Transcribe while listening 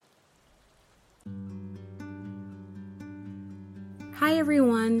Hi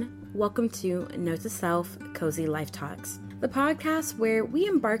everyone, welcome to Note to Self Cozy Life Talks, the podcast where we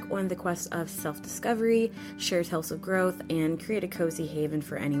embark on the quest of self-discovery, share tales of growth, and create a cozy haven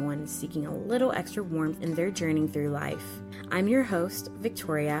for anyone seeking a little extra warmth in their journey through life. I'm your host,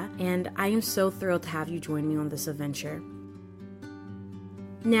 Victoria, and I am so thrilled to have you join me on this adventure.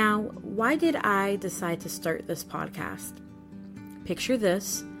 Now, why did I decide to start this podcast? Picture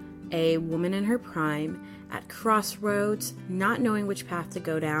this, a woman in her prime, at crossroads, not knowing which path to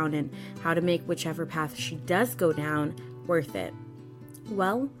go down and how to make whichever path she does go down worth it.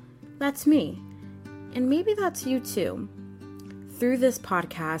 Well, that's me. And maybe that's you too. Through this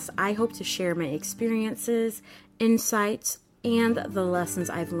podcast, I hope to share my experiences, insights, and the lessons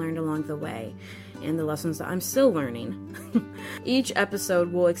I've learned along the way, and the lessons that I'm still learning. Each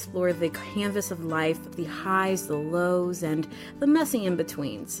episode will explore the canvas of life, the highs, the lows, and the messy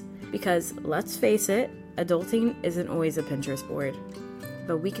in-betweens. Because let's face it, adulting isn't always a Pinterest board,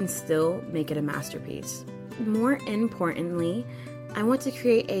 but we can still make it a masterpiece. More importantly, I want to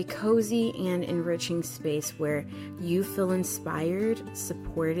create a cozy and enriching space where you feel inspired,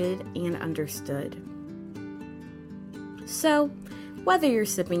 supported, and understood. So, whether you're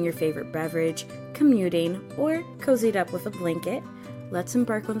sipping your favorite beverage, commuting, or cozied up with a blanket, let's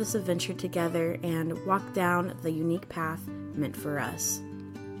embark on this adventure together and walk down the unique path meant for us.